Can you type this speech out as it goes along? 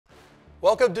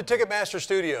Welcome to Ticketmaster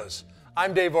Studios.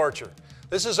 I'm Dave Archer.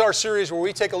 This is our series where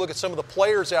we take a look at some of the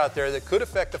players out there that could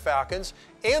affect the Falcons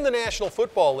and the National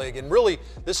Football League. And really,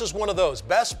 this is one of those.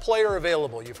 Best player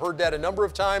available. You've heard that a number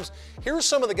of times. Here's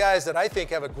some of the guys that I think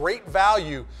have a great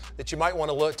value that you might want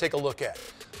to take a look at.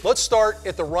 Let's start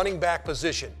at the running back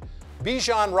position.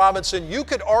 Bijan Robinson. You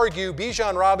could argue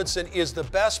Bijan Robinson is the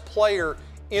best player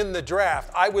in the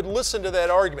draft. I would listen to that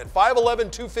argument.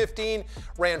 5'11", 215,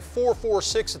 ran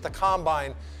 4.46 at the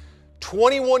combine.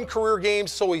 21 career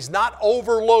games, so he's not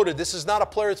overloaded. This is not a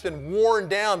player that's been worn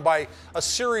down by a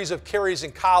series of carries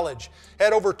in college.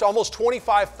 Had over almost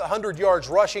 2,500 yards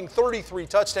rushing, 33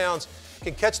 touchdowns,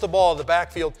 can catch the ball in the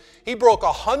backfield. He broke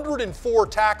 104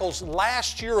 tackles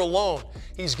last year alone.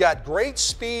 He's got great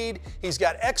speed. He's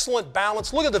got excellent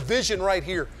balance. Look at the vision right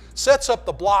here. Sets up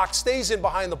the block, stays in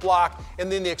behind the block, and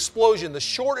then the explosion, the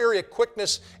short area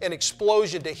quickness and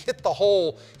explosion to hit the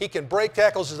hole. He can break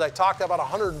tackles, as I talked about,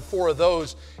 104 of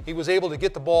those. He was able to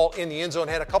get the ball in the end zone,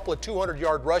 had a couple of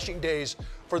 200-yard rushing days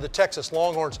for the Texas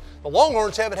Longhorns. The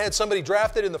Longhorns haven't had somebody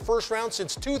drafted in the first round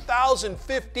since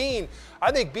 2015.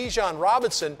 I think Bijan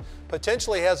Robinson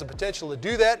potentially has the potential to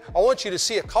do that. I want you to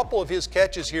see a couple of his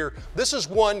catches here. This is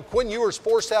one Quinn Ewers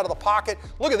forced out of the pocket.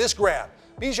 Look at this grab.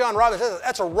 Bijan Robinson,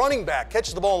 that's a running back,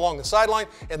 catches the ball along the sideline,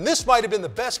 and this might have been the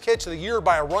best catch of the year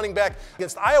by a running back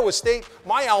against Iowa State,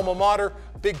 my alma mater.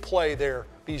 Big play there,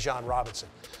 Bijan Robinson.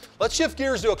 Let's shift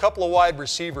gears to a couple of wide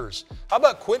receivers. How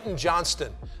about Quentin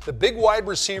Johnston, the big wide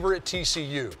receiver at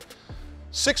TCU?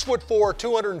 6'4",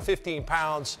 215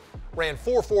 pounds, ran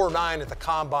 4.49 at the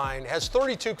combine, has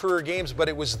 32 career games, but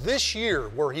it was this year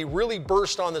where he really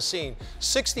burst on the scene.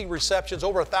 60 receptions,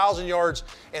 over 1,000 yards,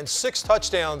 and 6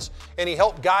 touchdowns, and he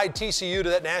helped guide TCU to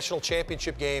that national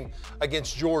championship game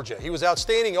against Georgia. He was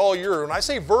outstanding all year. When I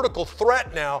say vertical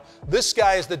threat now, this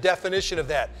guy is the definition of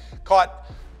that. Caught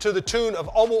to the tune of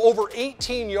almost over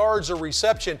 18 yards of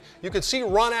reception. You can see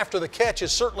run after the catch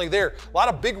is certainly there. A lot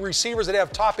of big receivers that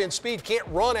have top end speed can't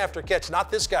run after catch.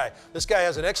 Not this guy. This guy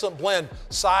has an excellent blend.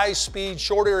 Size, speed,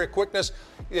 short area quickness.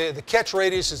 The catch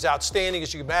radius is outstanding,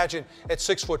 as you can imagine, at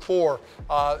 6'4".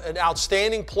 An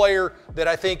outstanding player that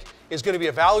I think is going to be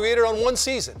evaluated on one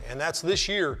season, and that's this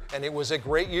year, and it was a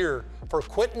great year for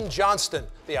Quentin Johnston,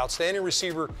 the outstanding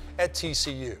receiver at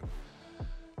TCU.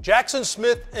 Jackson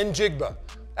Smith-Njigba.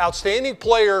 Outstanding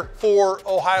player for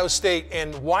Ohio State,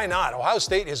 and why not? Ohio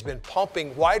State has been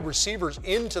pumping wide receivers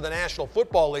into the National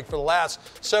Football League for the last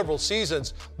several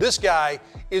seasons. This guy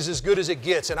is as good as it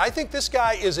gets, and I think this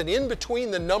guy is an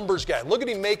in-between-the-numbers guy. Look at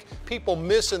him make people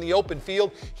miss in the open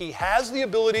field. He has the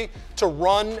ability to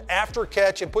run after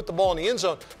catch and put the ball in the end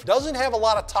zone. Doesn't have a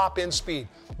lot of top-end speed,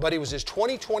 but it was his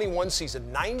 2021 season,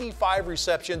 95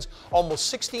 receptions,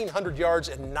 almost 1,600 yards,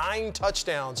 and 9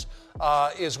 touchdowns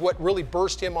is what really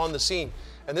burst him on the scene.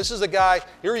 And this is a guy,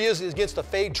 here he is against the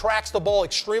fade, tracks the ball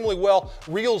extremely well,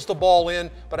 reels the ball in,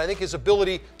 but I think his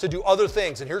ability to do other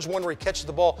things. And here's one where he catches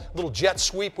the ball, a little jet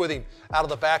sweep with him out of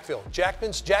the backfield.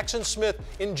 Jackson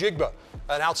Smith-Njigba,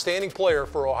 an outstanding player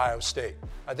for Ohio State.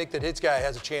 I think that his guy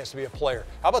has a chance to be a player.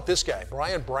 How about this guy,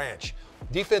 Brian Branch?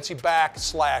 Defensive back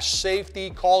 / safety,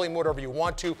 call him whatever you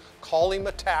want to, call him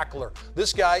a tackler.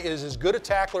 This guy is as good a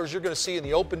tackler as you're going to see in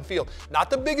the open field. Not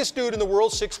the biggest dude in the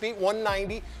world, 6 feet,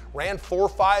 190, ran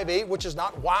 4.58, which is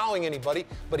not wowing anybody,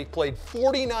 but he played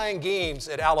 49 games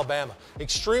at Alabama.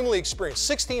 Extremely experienced,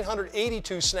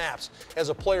 1,682 snaps as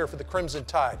a player for the Crimson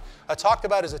Tide. I talked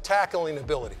about his tackling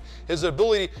ability, his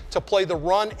ability to play the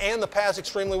run and the pass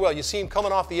extremely well. You see him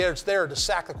coming off the edge there to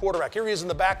sack the quarterback. Here he is in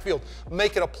the backfield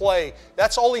making a play.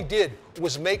 That's all he did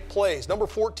was make plays. Number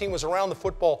 14 was around the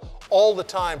football all the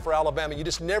time for Alabama. You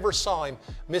just never saw him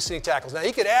miss any tackles. Now,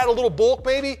 he could add a little bulk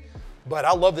maybe, but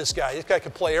I love this guy. This guy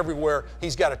can play everywhere.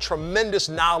 He's got a tremendous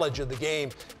knowledge of the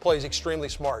game, plays extremely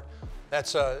smart.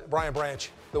 That's Brian Branch,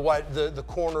 the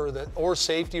corner or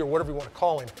safety or whatever you want to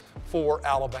call him for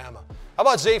Alabama. How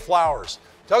about Zay Flowers?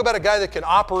 Talk about a guy that can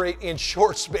operate in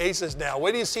short spaces now.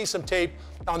 Wait till you see some tape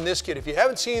on this kid. If you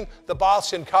haven't seen the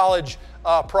Boston College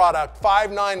product,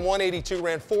 5'9", 182,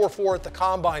 ran 4.4 at the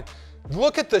combine.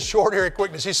 Look at the short area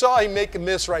quickness. You saw him make a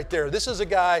miss right there. This is a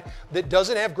guy that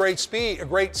doesn't have great speed, a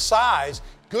great size,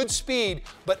 good speed,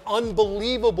 but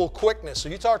unbelievable quickness. So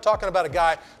you start talking about a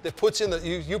guy that puts in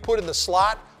you put in the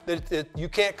slot that you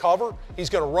can't cover. He's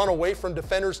going to run away from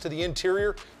defenders to the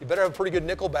interior. You better have a pretty good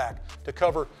nickel back to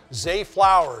cover Zay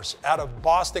Flowers out of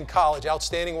Boston College.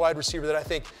 Outstanding wide receiver that I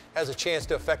think has a chance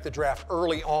to affect the draft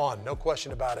early on. No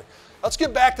question about it. Let's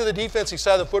get back to the defensive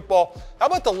side of the football. How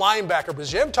about the linebacker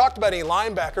position? You haven't talked about any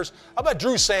linebackers. How about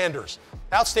Drew Sanders?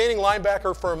 Outstanding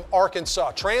linebacker from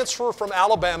Arkansas. Transfer from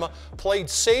Alabama. Played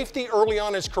safety early on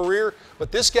in his career,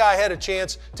 but this guy had a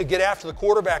chance to get after the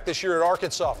quarterback this year at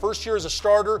Arkansas. First year as a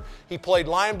starter, he played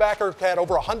linebacker, had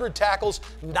over 100 tackles,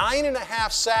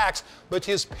 9.5 sacks, but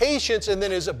his patience and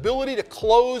then his ability to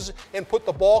close and put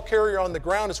the ball carrier on the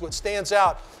ground is what stands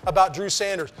out about Drew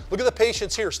Sanders. Look at the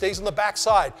patience here. Stays on the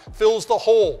backside, fills the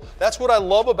hole. That's what I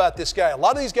love about this guy. A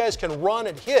lot of these guys can run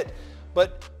and hit,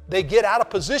 but they get out of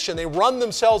position. They run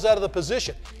themselves out of the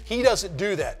position. He doesn't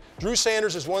do that. Drew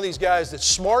Sanders is one of these guys that's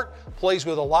smart, plays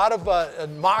with a lot of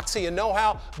moxie and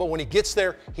know-how, but when he gets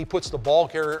there, he puts the ball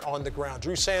carrier on the ground.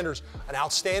 Drew Sanders, an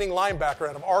outstanding linebacker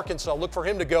out of Arkansas. Look for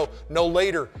him to go no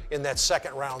later in that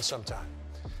second round sometime.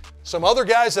 Some other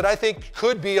guys that I think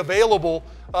could be available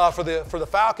for the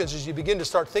Falcons as you begin to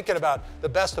start thinking about the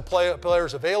best of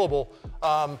players available.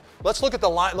 Let's look at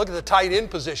the tight end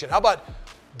position. How about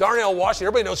Darnell Washington?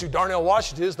 Everybody knows who Darnell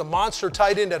Washington is, the monster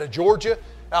tight end out of Georgia.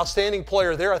 Outstanding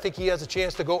player there. I think he has a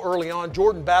chance to go early on.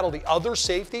 Jordan Battle, the other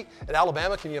safety at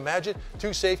Alabama. Can you imagine?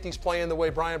 Two safeties playing the way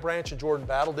Brian Branch and Jordan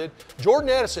Battle did. Jordan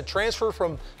Addison, transfer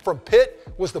from Pitt,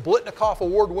 was the Blitnikoff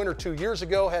Award winner 2 years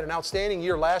ago. Had an outstanding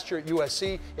year last year at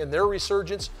USC in their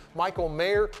resurgence. Michael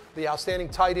Mayer, the outstanding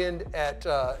tight end at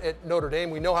Notre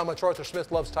Dame. We know how much Arthur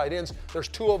Smith loves tight ends. There's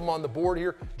two of them on the board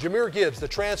here. Jahmyr Gibbs, the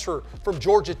transfer from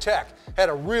Georgia Tech, had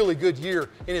a really good year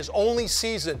in his only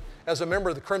season as a member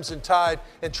of the Crimson Tide.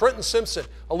 And Trenton Simpson,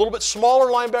 a little bit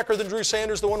smaller linebacker than Drew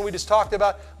Sanders, the one we just talked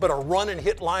about, but a run and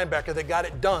hit linebacker that got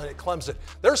it done at Clemson.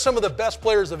 There's some of the best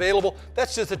players available.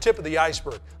 That's just the tip of the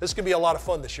iceberg. This is going to be a lot of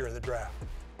fun this year in the draft.